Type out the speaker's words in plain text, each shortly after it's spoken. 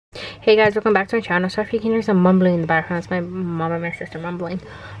Hey guys, welcome back to my channel. Sorry if you can hear some mumbling in the background. It's my mom and my sister mumbling.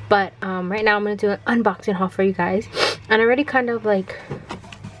 But right now I'm gonna do an unboxing haul for you guys. And I already kind of like,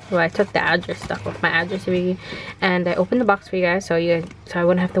 well, I took the address stuff off my address and I opened the box for you guys so I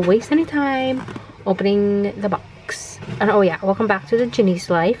wouldn't have to waste any time opening the box. And oh yeah, welcome back to the Janice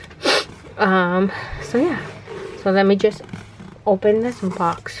life. So yeah, so let me just open this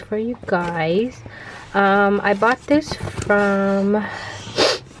box for you guys. I bought this from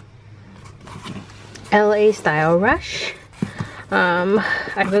LA Style Rush.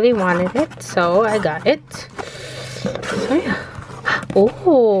 I really wanted it, so I got it. So yeah.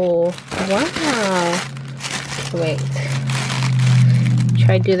 Oh wow. Wait.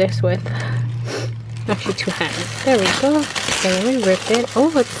 Try to do this with actually two hands. There we go. Okay, let me rip it.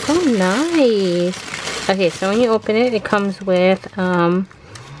 Oh, it's so nice. Okay, so when you open it, it comes with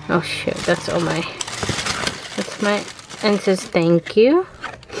oh shoot, that's my and it says thank you.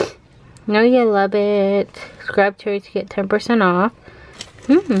 Know you love it. Subscribe to it to get 10% off.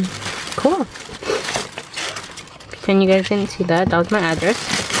 Cool. Pretend you guys didn't see that. That was my address.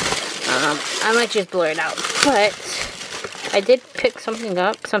 I might just blur it out, but I did pick something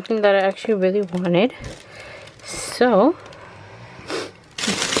up, something that I actually really wanted. So,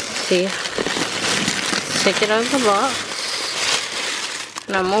 let's see. Take it out of the box.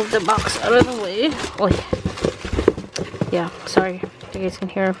 Now move the box out of the way. Oh yeah, sorry. You guys can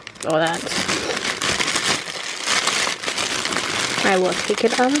hear all that. I will take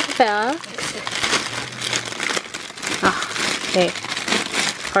it out of the box. Okay.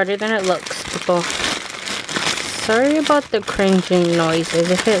 Harder than it looks, people. Sorry about the cringing noises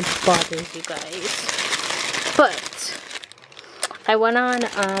if it bothers you guys. But I went on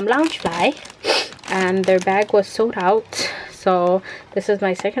Loungefly and their bag was sold out. So this is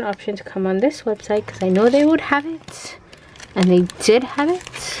my second option to come on this website because I know they would have it. And they did have it.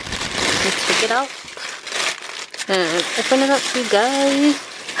 Let's take it out and open it up for you guys.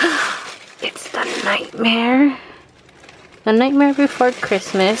 It's the Nightmare. The Nightmare Before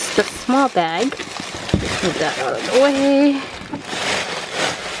Christmas. The small bag. Move that out of the way.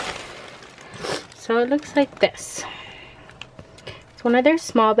 So it looks like this. It's one of their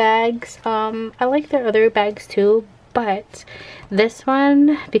small bags. I like their other bags too, but this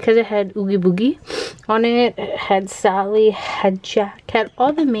one, because it had Oogie Boogie on it, it had Sally, had Jack, had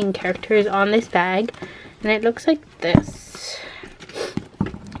all the main characters on this bag, and it looks like this.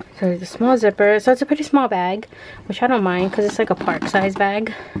 So there's a small zipper, so it's a pretty small bag, which I don't mind because it's like a park size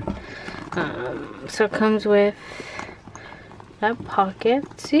bag. So it comes with that pocket.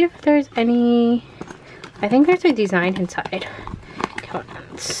 Let's see if there's any, I think there's a design inside.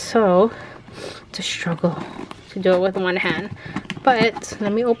 So it's a struggle to do it with one hand, but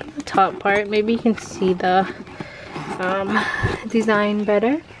let me open the top part. Maybe you can see the design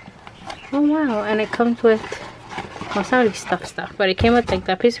better. Oh wow. And it comes with, well, it's not really stuff, but it came with like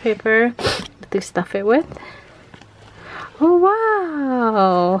that piece of paper that they stuff it with. Oh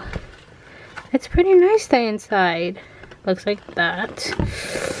wow, it's pretty nice. The inside looks like that.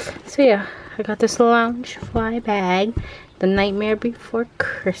 So yeah, I got this Loungefly bag, the Nightmare Before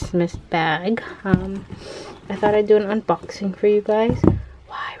Christmas bag. I thought I'd do an unboxing for you guys.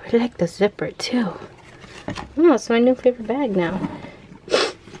 Wow, I really like the zipper too. Oh, it's my new favorite bag now.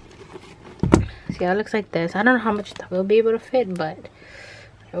 See how it looks like this. I don't know how much stuff will be able to fit, but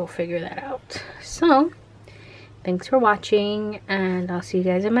I will figure that out. So, thanks for watching, and I'll see you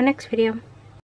guys in my next video.